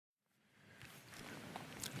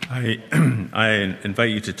I invite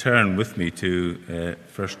you to turn with me to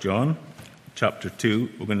 1 John chapter 2.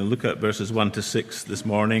 We're going to look at verses 1 to 6 this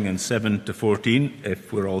morning and 7 to 14,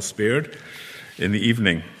 if we're all spared, in the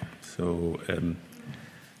evening. So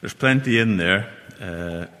there's plenty in there.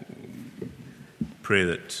 Pray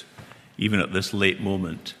that even at this late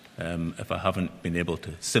moment, if I haven't been able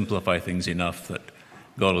to simplify things enough, that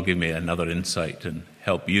God will give me another insight and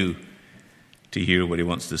help you to hear what he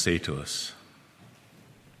wants to say to us.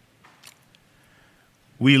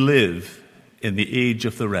 We live in the age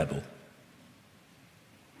of the rebel.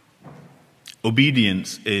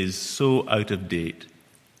 Obedience is so out of date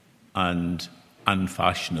and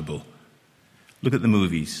unfashionable. Look at the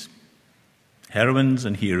movies. Heroines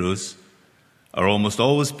and heroes are almost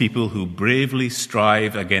always people who bravely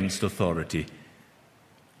strive against authority,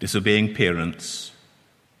 disobeying parents,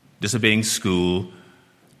 disobeying school,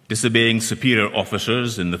 disobeying superior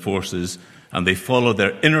officers in the forces, and they follow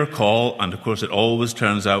their inner call, and of course it always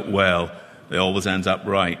turns out well. It always ends up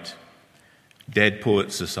right. Dead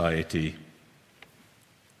Poets Society,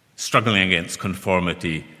 struggling against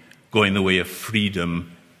conformity, going the way of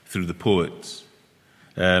freedom through the poets.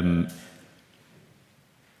 Mulan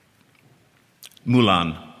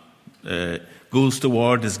goes to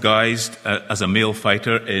war disguised as a male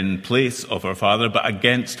fighter in place of her father, but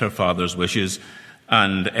against her father's wishes,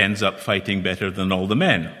 and ends up fighting better than all the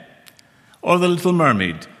men. Or the Little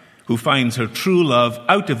Mermaid, who finds her true love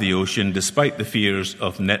out of the ocean despite the fears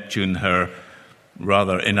of Neptune, her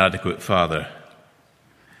rather inadequate father.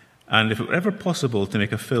 And if it were ever possible to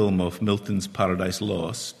make a film of Milton's Paradise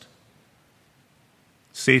Lost,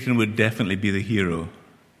 Satan would definitely be the hero.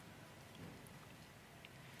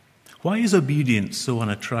 Why is obedience so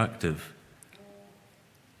unattractive?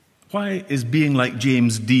 Why is being like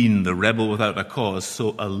James Dean, the rebel without a cause,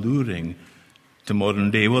 so alluring to modern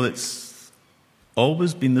day? Well, it's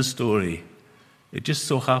always been the story. It just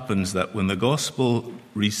so happens that when the gospel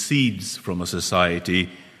recedes from a society,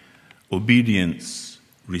 obedience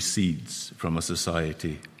recedes from a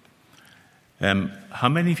society. How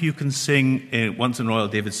many of you can sing Once in Royal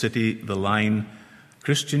David City the line,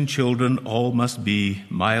 "Christian children all must be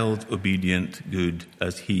mild, obedient, good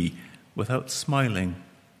as he," without smiling?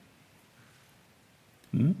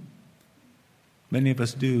 Many of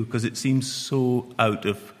us do, because it seems so out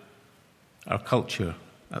of our culture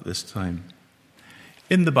at this time.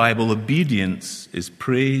 In the Bible, obedience is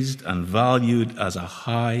praised and valued as a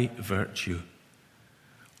high virtue.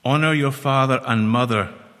 Honor your father and mother.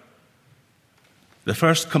 The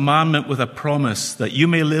first commandment with a promise that you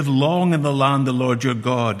may live long in the land the Lord your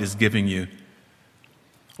God is giving you.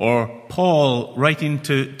 Or Paul writing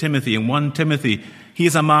to Timothy in 1 Timothy, he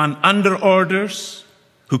is a man under orders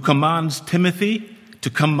who commands Timothy to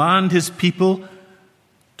command his people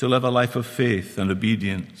to live a life of faith and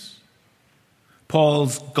obedience.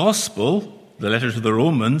 Paul's gospel, the letter to the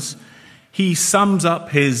Romans, he sums up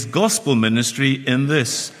his gospel ministry in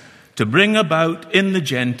this: to bring about in the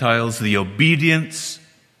Gentiles the obedience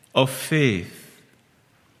of faith.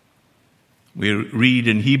 We read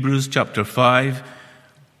in Hebrews chapter 5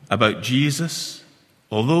 about Jesus.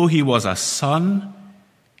 Although he was a son,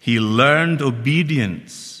 he learned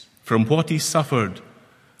obedience from what he suffered,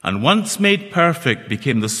 and once made perfect,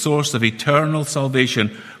 became the source of eternal salvation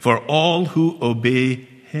for all who obey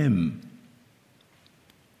him.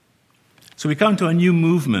 So we come to a new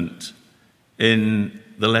movement in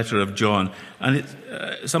the letter of John. And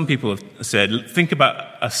some people have said, think about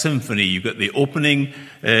a symphony. You've got the opening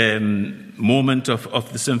moment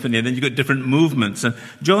of the symphony, and then you've got different movements. And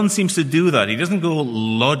John seems to do that. He doesn't go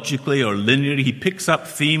logically or linearly. He picks up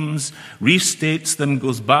themes, restates them,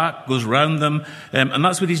 goes back, goes round them. And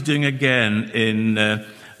that's what he's doing again in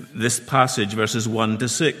this passage, verses 1 to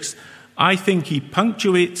 6. I think he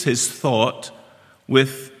punctuates his thought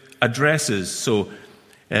with addresses. So,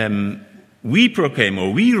 we proclaim,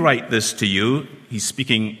 or we write this to you, he's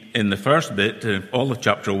speaking in the first bit, all of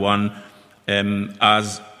chapter 1,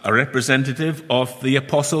 as a representative of the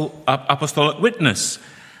apostolic witness.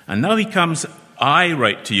 And now he comes, I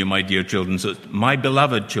write to you, my dear children, so it's my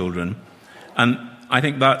beloved children. And I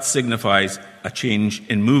think that signifies a change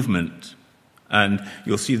in movement. And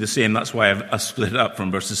you'll see the same. That's why I've split it up from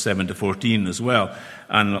verses 7 to 14 as well.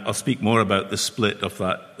 And I'll speak more about the split of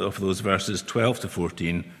those verses 12 to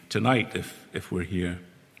 14 tonight, if we're here.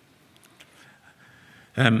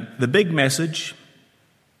 The big message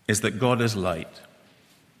is that God is light.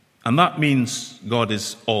 And that means God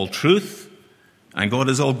is all truth and God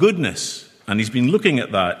is all goodness. And he's been looking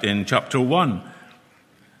at that in chapter 1.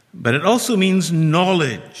 But it also means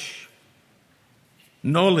knowledge.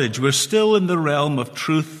 Knowledge. We're still in the realm of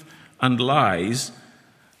truth and lies,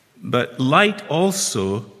 But light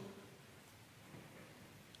also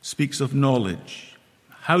speaks of knowledge.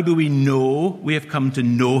 How do we know we have come to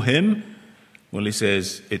know him? Well, he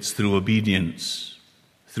says it's through obedience.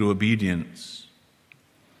 Through obedience.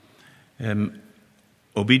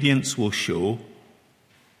 Obedience will show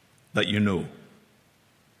that you know.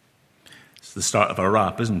 It's the start of a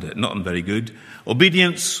rap, isn't it? Not very good.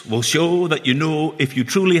 Obedience will show that you know. If you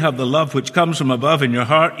truly have the love which comes from above in your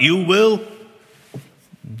heart, you will.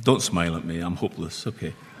 Don't smile at me, I'm hopeless.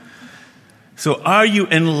 Okay. So are you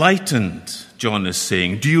enlightened, John is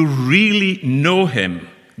saying? Do you really know him?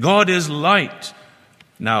 God is light.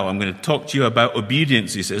 Now I'm going to talk to you about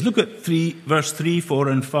obedience, he says. Look at verse 3, 4,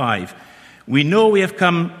 and 5. We know we have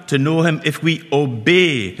come to know him if we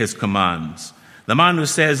obey his commands. The man who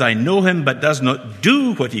says, I know him, but does not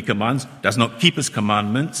do what he commands, does not keep his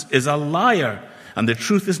commandments, is a liar, and the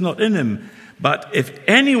truth is not in him. But if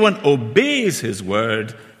anyone obeys his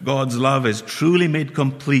word, God's love is truly made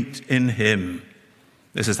complete in him.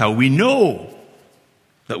 This is how we know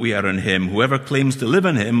that we are in him. Whoever claims to live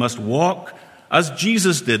in him must walk as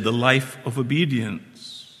Jesus did, the life of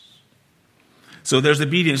obedience. So there's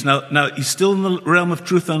obedience. Now he's still in the realm of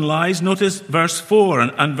truth and lies. Notice verse 4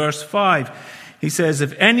 and verse 5. He says,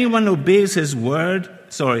 if anyone obeys his word,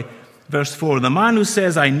 verse 4, the man who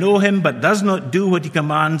says, I know him, but does not do what he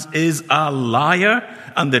commands is a liar,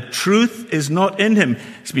 and the truth is not in him.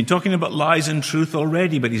 He's been talking about lies and truth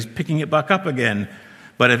already, but he's picking it back up again.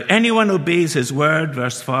 But if anyone obeys his word,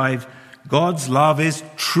 verse 5, God's love is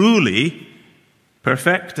truly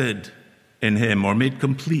perfected in him, or made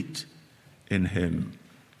complete in him.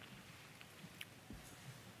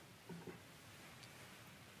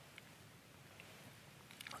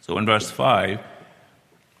 So in verse 5,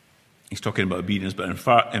 he's talking about obedience, but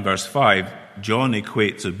in verse 5, John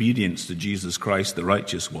equates obedience to Jesus Christ, the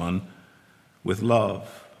righteous one, with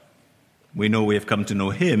love. We know we have come to know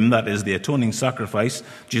him, that is the atoning sacrifice,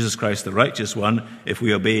 Jesus Christ, the righteous one, if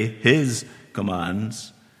we obey his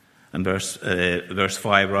commands. And verse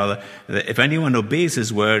 5, if anyone obeys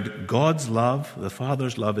his word, God's love, the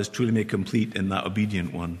Father's love, is truly made complete in that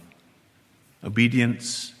obedient one.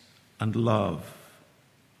 Obedience and love.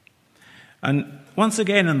 And once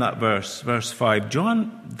again in that verse 5,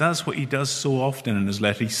 John does what he does so often in his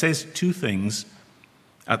letter. He says two things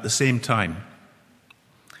at the same time.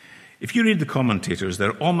 If you read the commentators,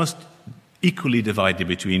 they're almost equally divided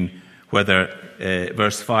between whether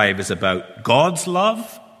verse 5 is about God's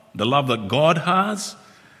love, the love that God has,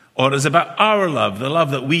 or is about our love, the love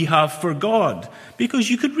that we have for God. Because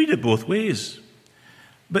you could read it both ways.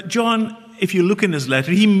 But John, if you look in his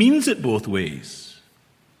letter, he means it both ways.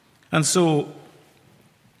 And so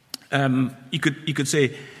you could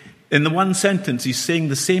say, in the one sentence, he's saying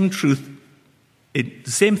the same truth, the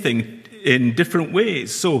same thing in different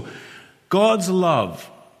ways. So God's love,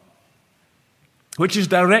 which is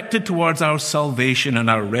directed towards our salvation and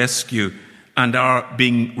our rescue and our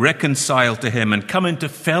being reconciled to him and come into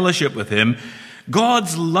fellowship with him,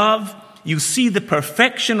 God's love, you see the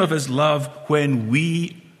perfection of his love when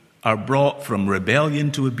we are brought from rebellion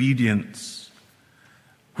to obedience.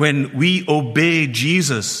 When we obey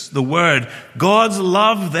Jesus, the Word, God's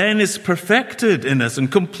love then is perfected in us and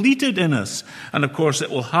completed in us. And of course, it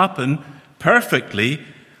will happen perfectly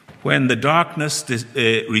when the darkness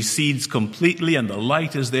recedes completely and the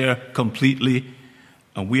light is there completely,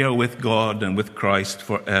 and we are with God and with Christ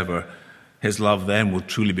forever. His love then will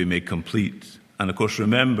truly be made complete. And of course,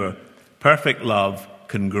 remember, perfect love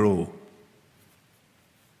can grow.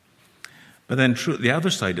 But then the other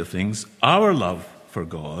side of things, our love for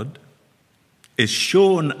God is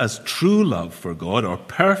shown as true love for God, or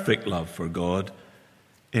perfect love for God,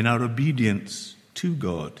 in our obedience to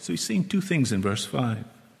God. So he's saying two things in verse 5.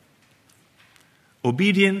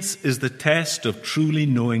 Obedience is the test of truly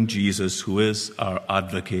knowing Jesus, who is our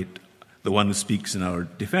advocate, the one who speaks in our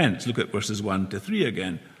defense. Look at verses 1 to 3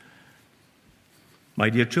 again. My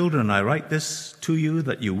dear children, I write this to you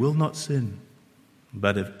that you will not sin.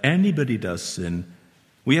 But if anybody does sin,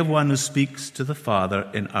 we have one who speaks to the Father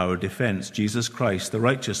in our defense, Jesus Christ, the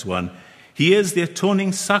righteous one. He is the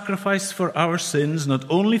atoning sacrifice for our sins, not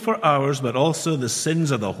only for ours, but also the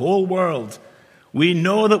sins of the whole world. We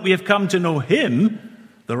know that we have come to know him,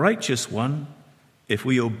 the righteous one, if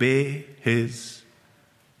we obey his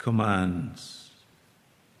commands.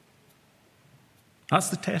 That's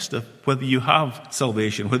the test of whether you have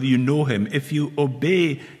salvation, whether you know him, if you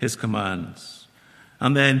obey his commands.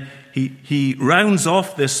 And then he rounds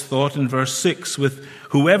off this thought in verse 6 with,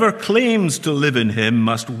 whoever claims to live in him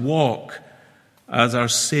must walk as our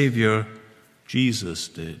Savior Jesus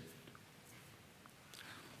did.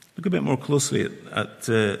 Look a bit more closely at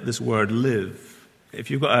this word live.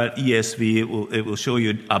 If you've got an ESV, it will show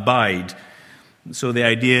you abide. So the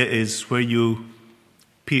idea is where you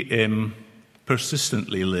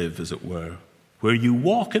persistently live, as it were, where you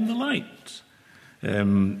walk in the light.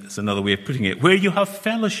 It's another way of putting it. Where you have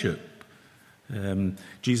fellowship.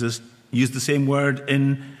 Jesus used the same word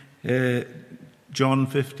in John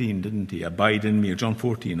 15, didn't he? Abide in me. Or John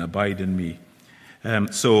 14, abide in me.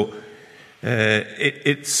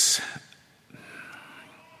 It's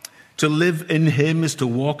to live in him is to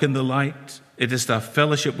walk in the light. It is to have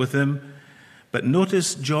fellowship with him. But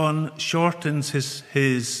notice John shortens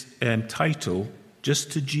his title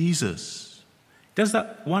just to Jesus. He does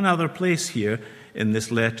that one other place here in this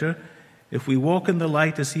letter. If we walk in the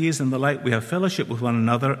light as he is in the light, we have fellowship with one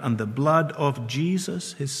another, and the blood of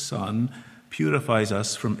Jesus, his Son, purifies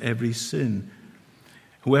us from every sin.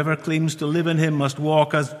 Whoever claims to live in him must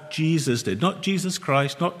walk as Jesus did. Not Jesus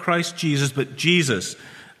Christ, not Christ Jesus, but Jesus.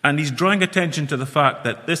 And he's drawing attention to the fact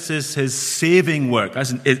that this is his saving work.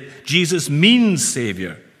 Jesus means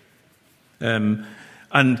Savior. And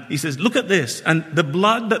he says, look at this. And the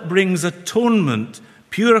blood that brings atonement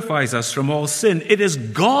purifies us from all sin. It is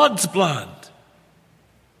God's blood.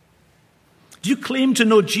 Do you claim to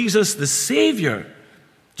know Jesus the Savior?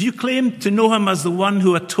 Do you claim to know him as the one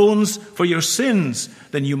who atones for your sins?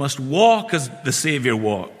 Then you must walk as the Savior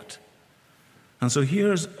walked. And so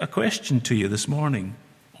here's a question to you this morning,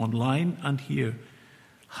 online and here.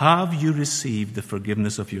 Have you received the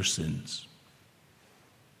forgiveness of your sins?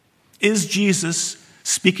 Is Jesus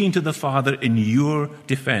speaking to the Father in your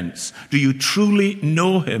defense? Do you truly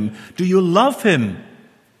know him? Do you love him?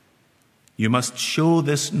 You must show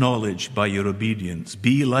this knowledge by your obedience.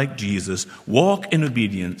 Be like Jesus. Walk in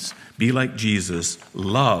obedience. Be like Jesus.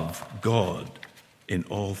 Love God in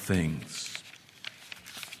all things.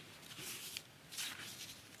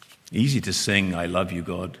 Easy to sing, I love you,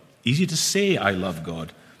 God. Easy to say, I love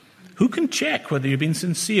God. Who can check whether you're being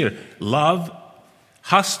sincere? Love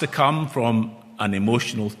has to come from an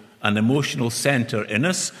emotional center in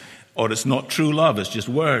us, or it's not true love, it's just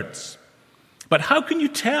words. But how can you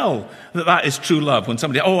tell that that is true love when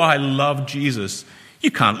somebody, oh, I love Jesus? You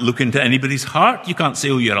can't look into anybody's heart. You can't say,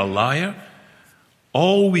 oh, you're a liar.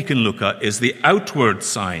 All we can look at is the outward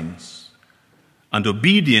signs. And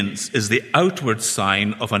obedience is the outward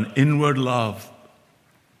sign of an inward love.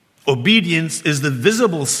 Obedience is the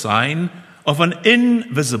visible sign of an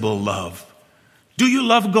invisible love. Do you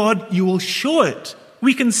love God? You will show it.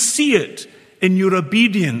 We can see it in your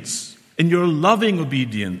obedience, in your loving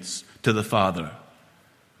obedience to the Father.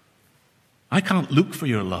 I can't look for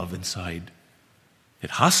your love inside. It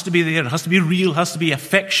has to be there. It has to be real. It has to be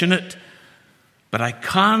affectionate. But I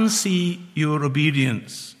can see your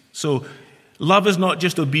obedience. So love is not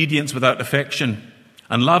just obedience without affection.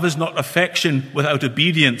 And love is not affection without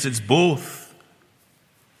obedience. It's both.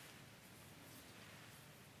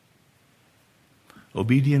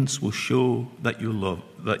 Obedience will show that you love,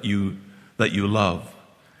 that you love.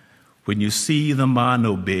 When you see the man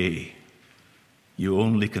obey, you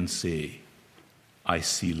only can say, I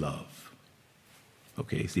see love.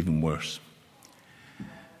 Okay, it's even worse.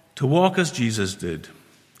 To walk as Jesus did,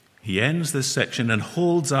 he ends this section and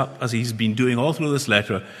holds up, as he's been doing all through this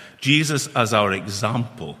letter, Jesus as our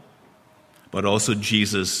example, but also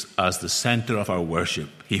Jesus as the center of our worship.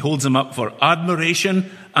 He holds him up for admiration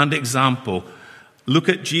and example. Look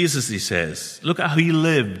at Jesus, he says. Look at how he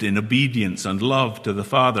lived in obedience and love to the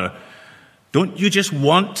Father. Don't you just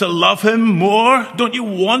want to love him more? Don't you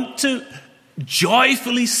want to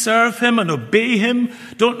joyfully serve him and obey him?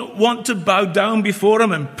 Don't you want to bow down before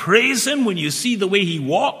him and praise him when you see the way he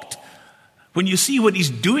walked? When you see what he's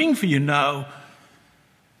doing for you now?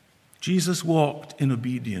 Jesus walked in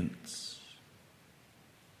obedience.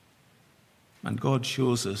 And God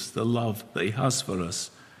shows us the love that he has for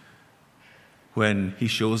us when he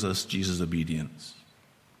shows us Jesus' obedience.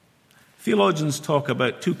 Theologians talk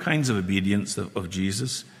about two kinds of obedience of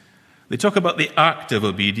Jesus. They talk about the active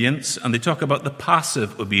obedience and they talk about the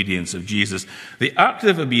passive obedience of Jesus. The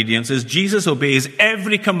active obedience is Jesus obeys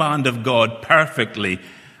every command of God perfectly,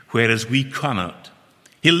 whereas we cannot.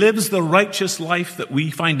 He lives the righteous life that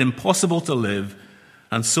we find impossible to live,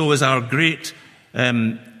 and so is our great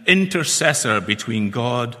intercessor between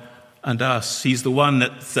God and us. He's the one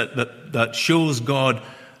that shows God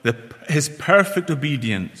his perfect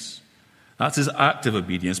obedience. That's his active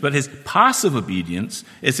obedience. But his passive obedience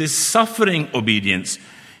is his suffering obedience.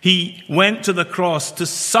 He went to the cross to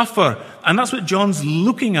suffer. And that's what John's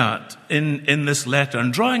looking at in this letter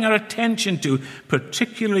and drawing our attention to,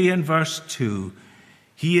 particularly in verse 2.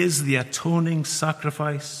 He is the atoning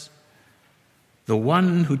sacrifice. the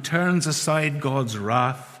one who turns aside God's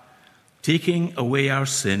wrath, taking away our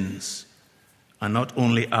sins, and not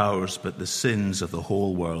only ours, but the sins of the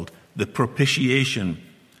whole world. The propitiation.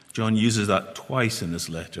 John uses that twice in his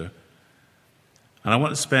letter. And I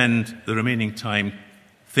want to spend the remaining time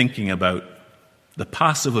thinking about the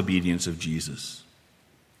passive obedience of Jesus.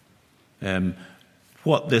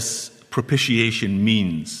 What this propitiation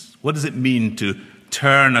means. What does it mean to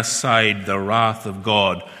turn aside the wrath of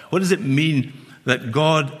God? What does it mean that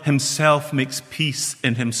God himself makes peace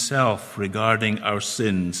in himself regarding our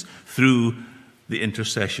sins through the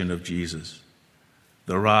intercession of Jesus?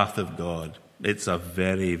 The wrath of God. It's a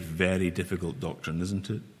very, very difficult doctrine, isn't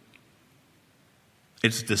it?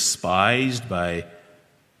 It's despised by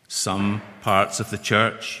some parts of the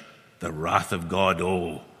church. The wrath of God,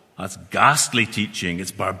 oh, that's ghastly teaching.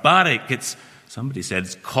 It's barbaric. Somebody said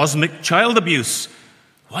it's cosmic child abuse.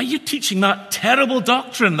 Why are you teaching that terrible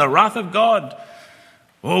doctrine, the wrath of God?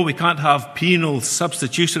 Oh, we can't have penal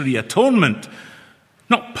substitutionary atonement.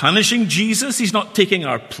 Not punishing Jesus. He's not taking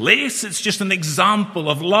our place. It's just an example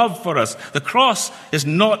of love for us. The cross is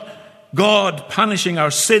not God punishing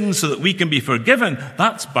our sins so that we can be forgiven.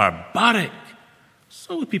 That's barbaric.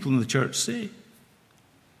 So the people in the church say.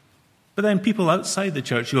 But then people outside the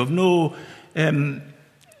church who have no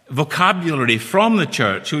vocabulary from the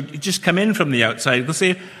church, who just come in from the outside, will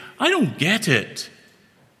say, I don't get it.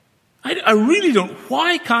 I really don't.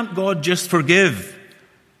 Why can't God just forgive?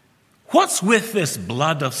 What's with this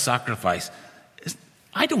blood of sacrifice?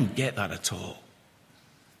 I don't get that at all.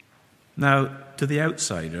 Now, to the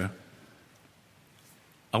outsider,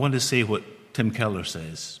 I want to say what Tim Keller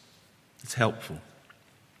says. It's helpful.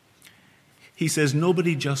 He says,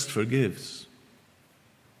 nobody just forgives.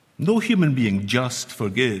 No human being just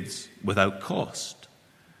forgives without cost.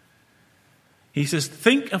 He says,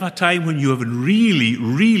 think of a time when you have really,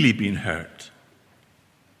 really been hurt.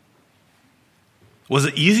 Was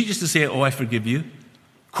it easy just to say, oh, I forgive you?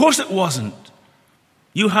 Of course it wasn't.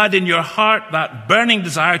 You had in your heart that burning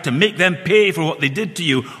desire to make them pay for what they did to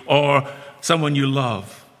you or someone you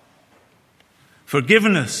love.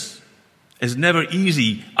 Forgiveness is never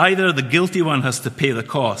easy. Either the guilty one has to pay the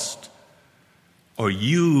cost, or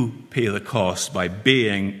you pay the cost by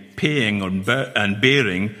paying and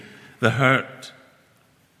bearing the hurt.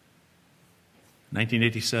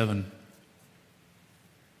 1987.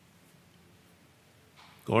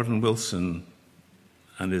 Gordon Wilson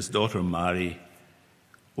and his daughter Mary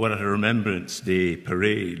were at a Remembrance Day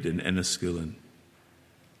parade in Enniskillen,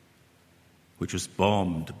 which was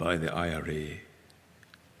bombed by the IRA.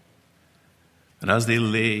 And as they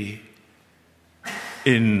lay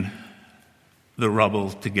in the rubble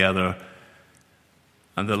together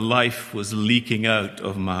and the life was leaking out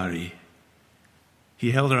of Mary,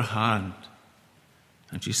 he held her hand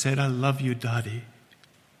and she said, I love you, Daddy.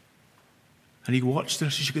 And he watched her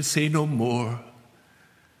so she could say no more.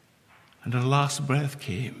 And her last breath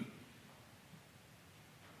came.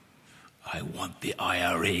 I want the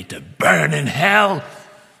IRA to burn in hell.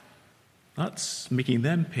 That's making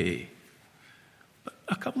them pay. But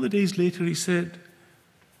a couple of days later he said,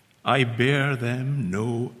 I bear them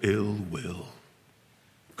no ill will.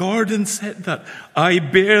 Gordon said that. I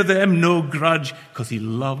bear them no grudge, because he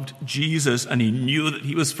loved Jesus and he knew that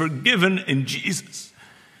he was forgiven in Jesus.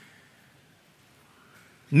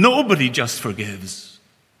 Nobody just forgives.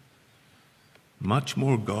 Much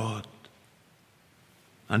more God.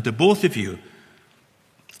 And to both of you,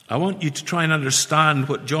 I want you to try and understand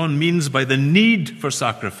what John means by the need for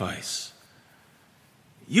sacrifice.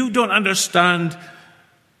 You don't understand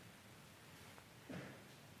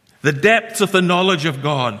the depths of the knowledge of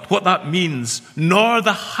God, what that means, nor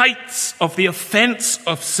the heights of the offense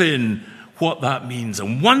of sin, what that means.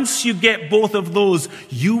 And once you get both of those,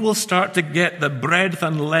 you will start to get the breadth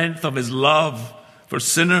and length of his love for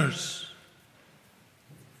sinners.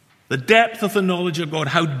 The depth of the knowledge of God.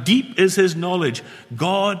 How deep is his knowledge?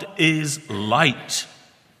 God is light.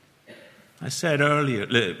 I said earlier,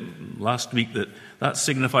 last week, that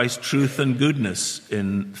signifies truth and goodness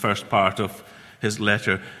in the first part of his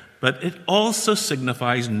letter. But it also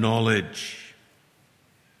signifies knowledge.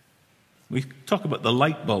 We talk about the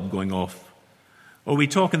light bulb going off. Or we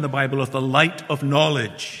talk in the Bible of the light of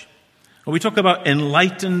knowledge. Or we talk about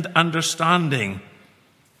enlightened understanding.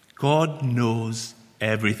 God knows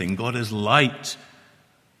everything. God is light.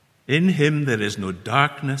 In him there is no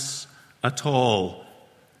darkness at all.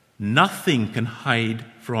 Nothing can hide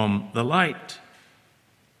from the light.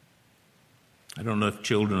 I don't know if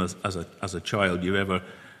children, as a child, you ever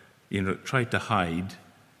tried to hide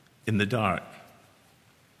in the dark.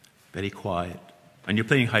 Very quiet. And you're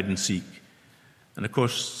playing hide and seek. and of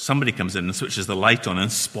course somebody comes in and switches the light on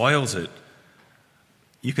and spoils it,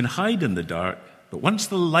 you can hide in the dark, but once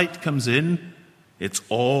the light comes in, it's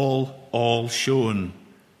all shown.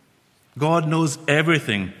 God knows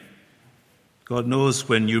everything. God knows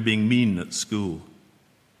when you're being mean at school.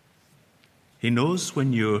 He knows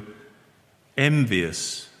when you're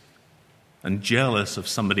envious and jealous of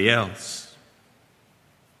somebody else.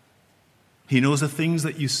 He knows the things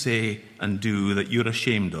that you say and do that you're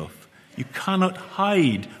ashamed of. You cannot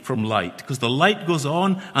hide from light because the light goes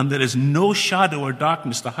on and there is no shadow or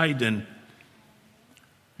darkness to hide in.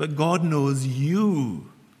 But God knows you.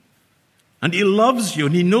 And He loves you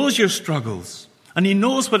and He knows your struggles. And He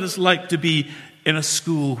knows what it's like to be in a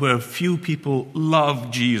school where few people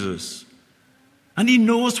love Jesus. And He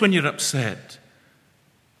knows when you're upset.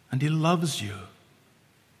 And He loves you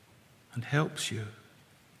and helps you.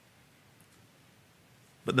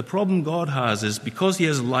 But the problem God has is because He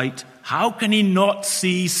is light, how can He not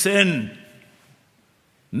see sin?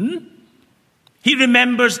 He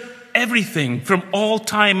remembers everything from all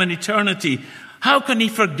time and eternity. How can He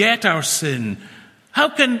forget our sin? How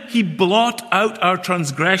can He blot out our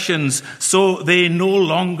transgressions so they no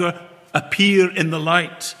longer appear in the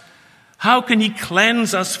light? How can He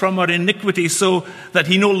cleanse us from our iniquity so that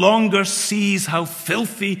He no longer sees how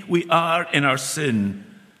filthy we are in our sin?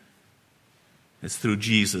 It's through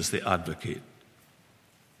Jesus, the advocate.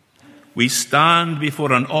 We stand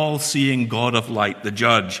before an all-seeing God of light, the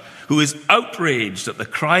judge, who is outraged at the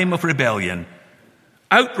crime of rebellion,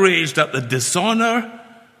 outraged at the dishonor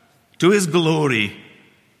to His glory,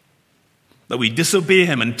 that we disobey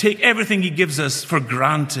Him and take everything He gives us for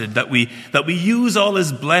granted, that we use all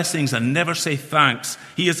His blessings and never say thanks.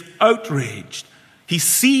 He is outraged. He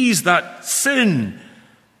sees that sin.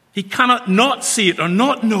 He cannot not see it or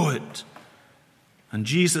not know it. And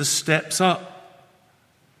Jesus steps up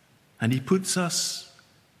and He puts us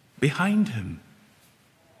behind Him.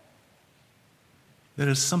 There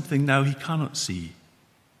is something now He cannot see.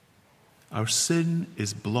 Our sin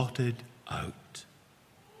is blotted out.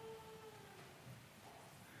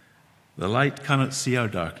 The light cannot see our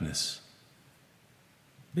darkness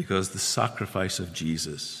because the sacrifice of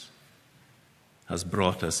Jesus has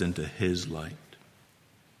brought us into His light.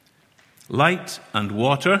 Light and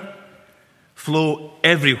water flow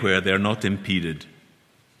everywhere they are not impeded.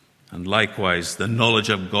 And likewise, the knowledge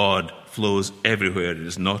of God flows everywhere it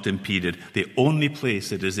is not impeded. The only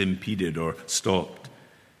place it is impeded or stopped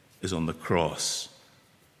is on the cross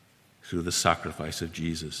through the sacrifice of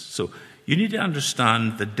Jesus. So you need to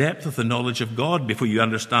understand the depth of the knowledge of God before you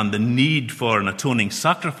understand the need for an atoning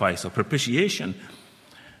sacrifice or propitiation.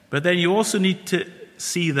 But then you also need to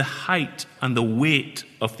see the height and the weight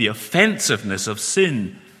of the offensiveness of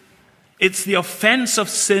sin. It's the offense of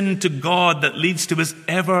sin to God that leads to His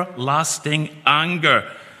everlasting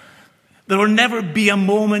anger. There will never be a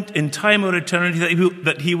moment in time or eternity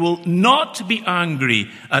that He will not be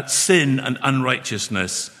angry at sin and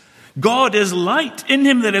unrighteousness. God is light. In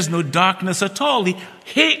Him there is no darkness at all. He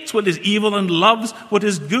hates what is evil and loves what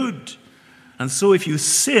is good. And so if you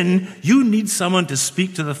sin, you need someone to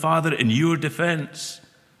speak to the Father in your defense.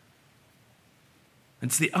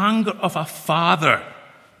 It's the anger of a father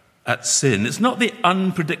at sin. It's not the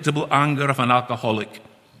unpredictable anger of an alcoholic.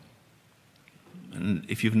 And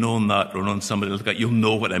if you've known that or known somebody like that, you'll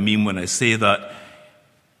know what I mean when I say that.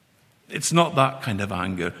 It's not that kind of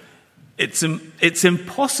anger. It's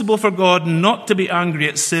impossible for God not to be angry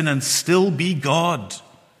at sin and still be God.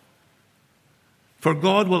 For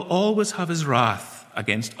God will always have His wrath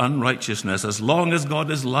against unrighteousness as long as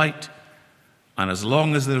God is light and as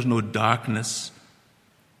long as there's no darkness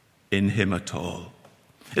in Him at all.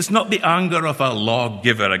 It's not the anger of a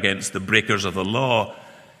lawgiver against the breakers of the law.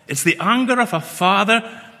 It's the anger of a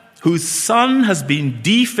father whose son has been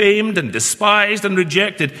defamed and despised and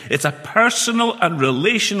rejected. It's a personal and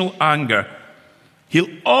relational anger. He'll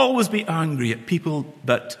always be angry at people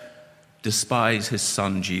that despise His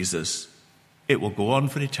Son, Jesus. It will go on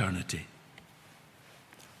for eternity.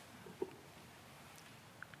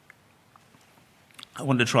 I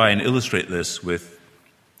want to try and illustrate this with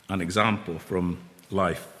an example from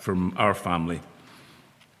life, from our family.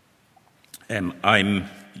 I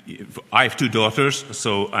have two daughters,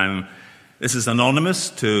 so this is anonymous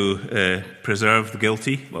to preserve the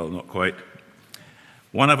guilty. Well, not quite.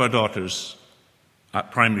 One of our daughters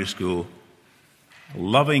at primary school, a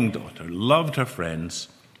loving daughter, loved her friends,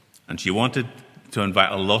 and she wanted to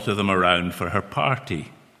invite a lot of them around for her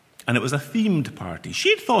party. And it was a themed party.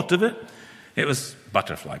 She'd thought of it. It was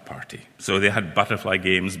butterfly party. So they had butterfly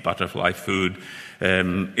games, butterfly food,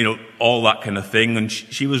 all that kind of thing. And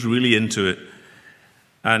she was really into it.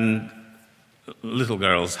 And little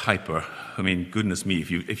girls hyper. I mean, goodness me, if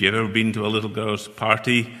you've ever been to a little girl's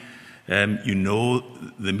party, you know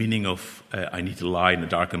the meaning of I need to lie in a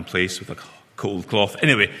darkened place with a cold cloth.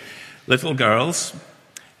 Anyway, little girls,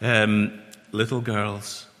 I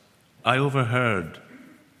overheard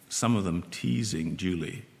some of them teasing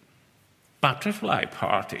Julie. Butterfly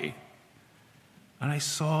party. And I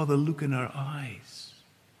saw the look in her eyes.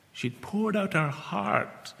 She'd poured out her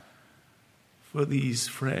heart for these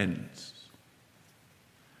friends.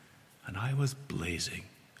 And I was blazing.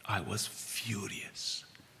 I was furious.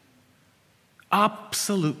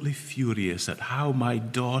 Absolutely furious at how my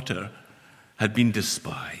daughter had been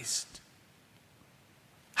despised.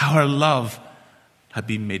 How her love had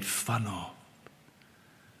been made fun of.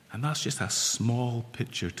 And that's just a small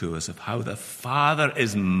picture to us of how the Father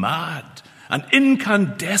is mad and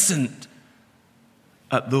incandescent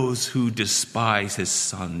at those who despise his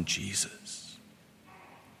Son, Jesus.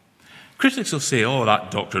 Critics will say, oh,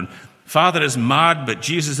 that doctrine, Father is mad, but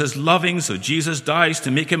Jesus is loving, so Jesus dies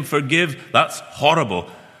to make him forgive. That's horrible.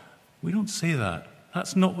 We don't say that.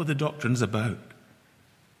 That's not what the doctrine's about.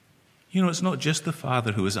 You know, it's not just the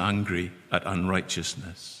Father who is angry at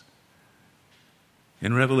unrighteousness.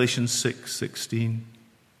 In Revelation 6:16,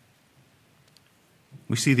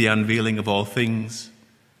 we see the unveiling of all things,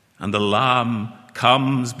 and the Lamb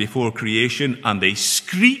comes before creation, and they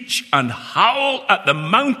screech and howl at the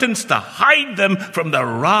mountains to hide them from the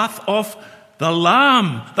wrath of the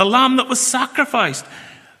Lamb that was sacrificed,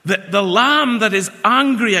 the Lamb that is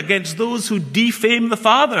angry against those who defame the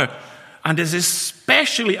Father, and is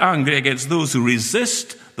especially angry against those who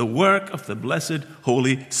resist the work of the blessed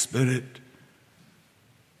Holy Spirit.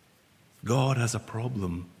 God has a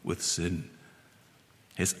problem with sin.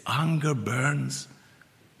 His anger burns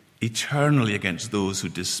eternally against those who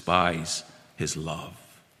despise his love.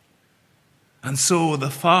 And so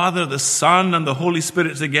the Father, the Son, and the Holy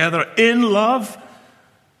Spirit together in love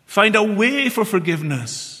find a way for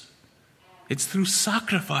forgiveness. It's through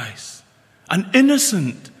sacrifice, an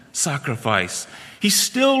innocent sacrifice. He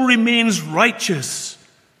still remains righteous,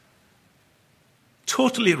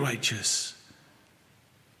 totally righteous,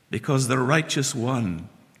 because the righteous one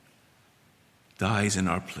dies in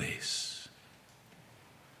our place.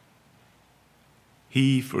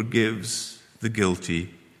 He forgives the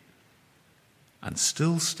guilty and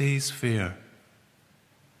still stays fair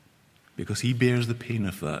because he bears the pain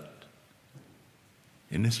of that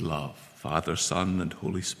in his love, Father, Son, and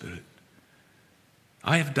Holy Spirit.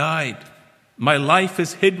 I have died. My life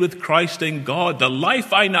is hid with Christ in God. The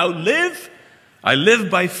life I now live, I live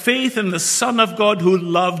by faith in the Son of God who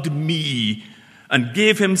loved me and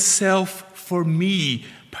gave himself for me.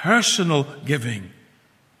 Personal giving.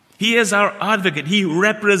 He is our advocate. He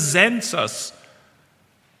represents us.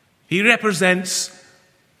 He represents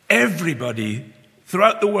everybody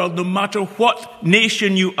throughout the world, no matter what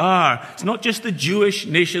nation you are. It's not just the Jewish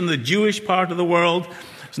nation, the Jewish part of the world.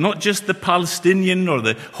 It's not just the Palestinian or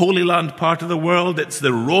the Holy Land part of the world. It's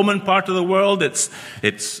the Roman part of the world. It's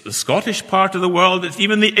the Scottish part of the world. It's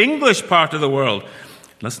even the English part of the world.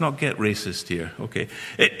 Let's not get racist here, okay?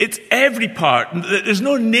 It's every part. There's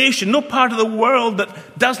no nation, no part of the world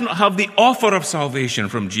that does not have the offer of salvation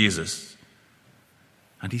from Jesus.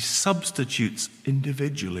 And he substitutes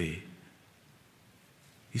individually.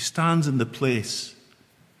 He stands in the place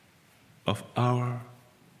of our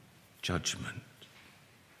judgment.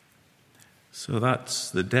 So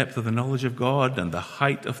that's the depth of the knowledge of God and the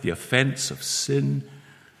height of the offense of sin.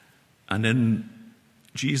 And in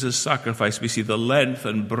Jesus' sacrifice, we see the length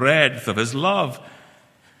and breadth of his love.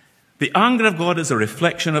 The anger of God is a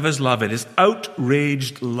reflection of his love. It is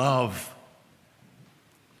outraged love.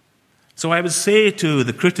 So I would say to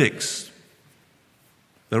the critics,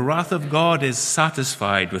 the wrath of God is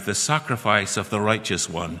satisfied with the sacrifice of the righteous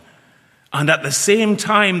one. And at the same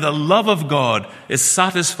time, the love of God is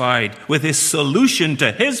satisfied with his solution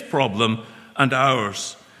to his problem and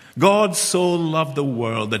ours. God so loved the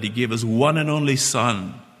world that he gave his one and only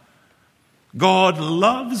Son. God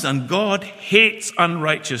loves and God hates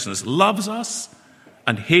unrighteousness, loves us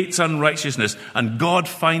and hates unrighteousness. And God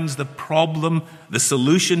finds the problem, the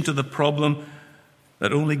solution to the problem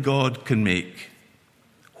that only God can make.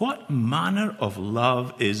 What manner of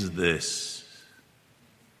love is this?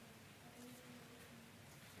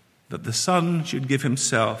 That the Son should give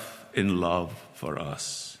himself in love for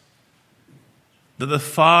us. That the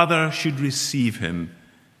Father should receive him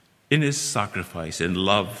in his sacrifice in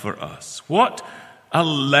love for us. What a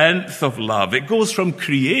length of love. It goes from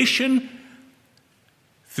creation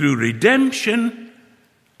through redemption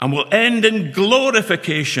and will end in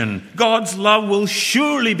glorification. God's love will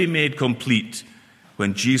surely be made complete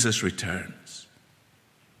when Jesus returns.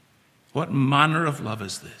 What manner of love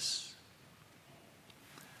is this?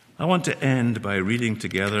 I want to end by reading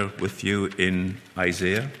together with you in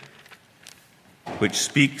Isaiah, which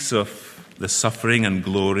speaks of the suffering and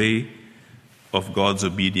glory of God's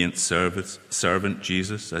obedient servant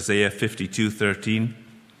Jesus. Isaiah 52:13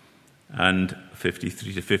 and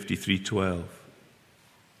 53 to 53:12.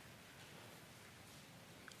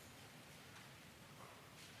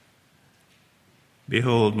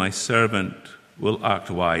 Behold, my servant will act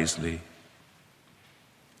wisely.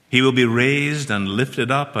 He will be raised and lifted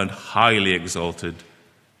up and highly exalted.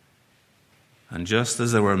 And just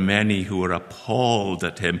as there were many who were appalled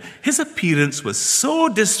at him, his appearance was so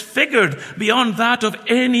disfigured beyond that of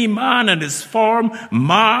any man, and his form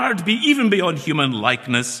marred even beyond human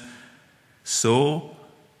likeness. So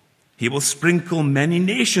he will sprinkle many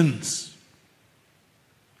nations,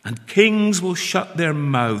 and kings will shut their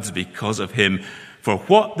mouths because of him. For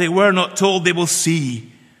what they were not told, they will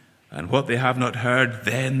see, and what they have not heard,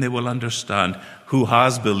 then they will understand. Who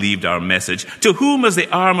has believed our message? To whom has the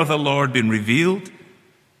arm of the Lord been revealed?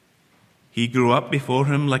 He grew up before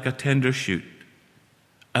him like a tender shoot,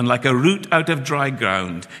 and like a root out of dry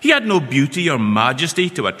ground. He had no beauty or majesty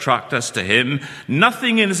to attract us to him,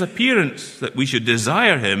 nothing in his appearance that we should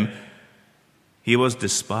desire him. He was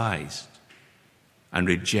despised and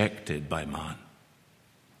rejected by man,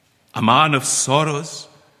 a man of sorrows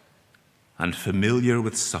and familiar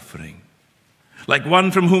with suffering. Like one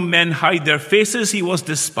from whom men hide their faces, he was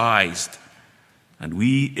despised, and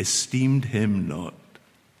we esteemed him not.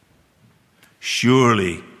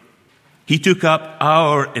 Surely he took up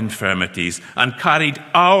our infirmities and carried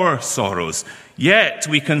our sorrows. Yet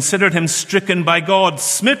we considered him stricken by God,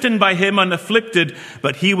 smitten by him and afflicted,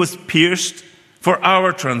 but he was pierced for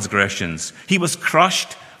our transgressions. He was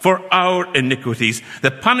crushed for our iniquities. The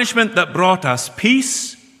punishment that brought us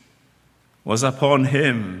peace was upon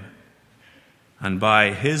him, and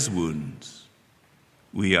by his wounds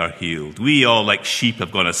we are healed. We all like sheep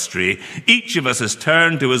have gone astray. Each of us has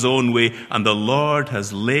turned to his own way, and the Lord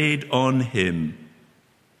has laid on him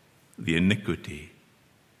the iniquity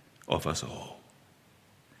of us all.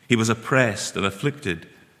 He was oppressed and afflicted,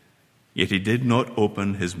 yet he did not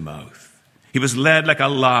open his mouth. He was led like a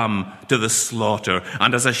lamb to the slaughter,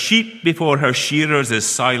 and as a sheep before her shearers is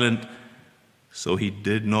silent, so he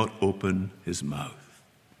did not open his mouth.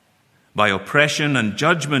 By oppression and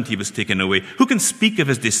judgment he was taken away. Who can speak of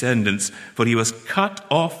his descendants? For he was cut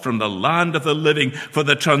off from the land of the living. For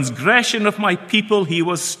the transgression of my people he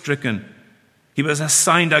was stricken. He was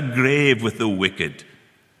assigned a grave with the wicked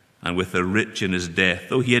and with the rich in his death.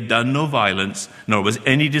 Though he had done no violence, nor was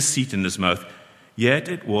any deceit in his mouth, yet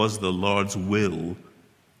it was the Lord's will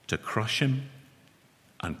to crush him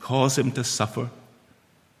and cause him to suffer.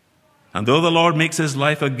 And though the Lord makes his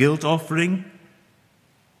life a guilt offering,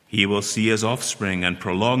 he will see his offspring and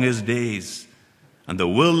prolong his days, and the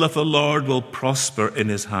will of the Lord will prosper in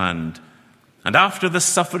his hand. And after the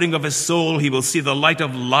suffering of his soul, he will see the light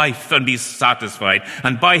of life and be satisfied.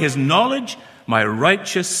 And by his knowledge, my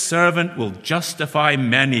righteous servant will justify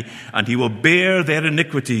many, and he will bear their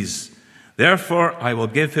iniquities. Therefore, I will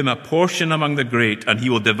give him a portion among the great, and he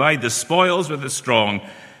will divide the spoils with the strong,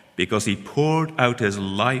 because he poured out his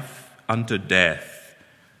life unto death,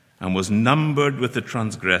 and was numbered with the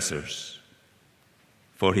transgressors.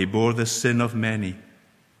 For he bore the sin of many,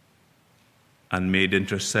 and made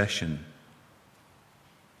intercession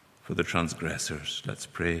for the transgressors. Let's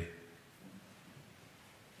pray.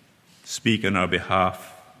 Speak on our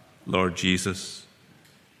behalf, Lord Jesus.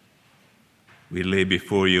 We lay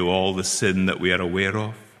before you all the sin that we are aware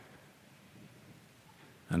of,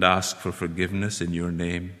 and ask for forgiveness in your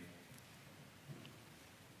name.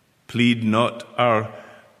 Plead not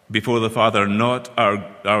before the Father, not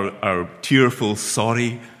our tearful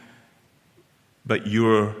sorry, but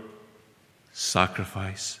your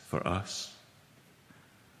sacrifice for us.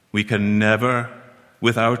 We can never,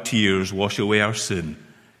 with our tears, wash away our sin,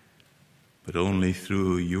 but only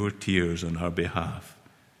through your tears on our behalf,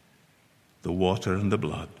 the water and the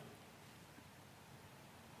blood.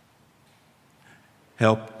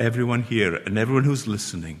 Help everyone here and everyone who's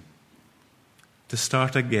listening to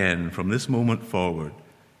start again from this moment forward,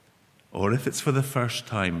 or if it's for the first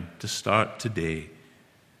time, to start today,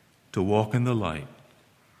 to walk in the light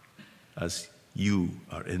as you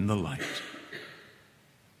are in the light.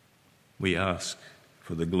 We ask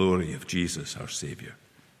for the glory of Jesus, our Savior.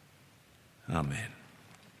 Amen.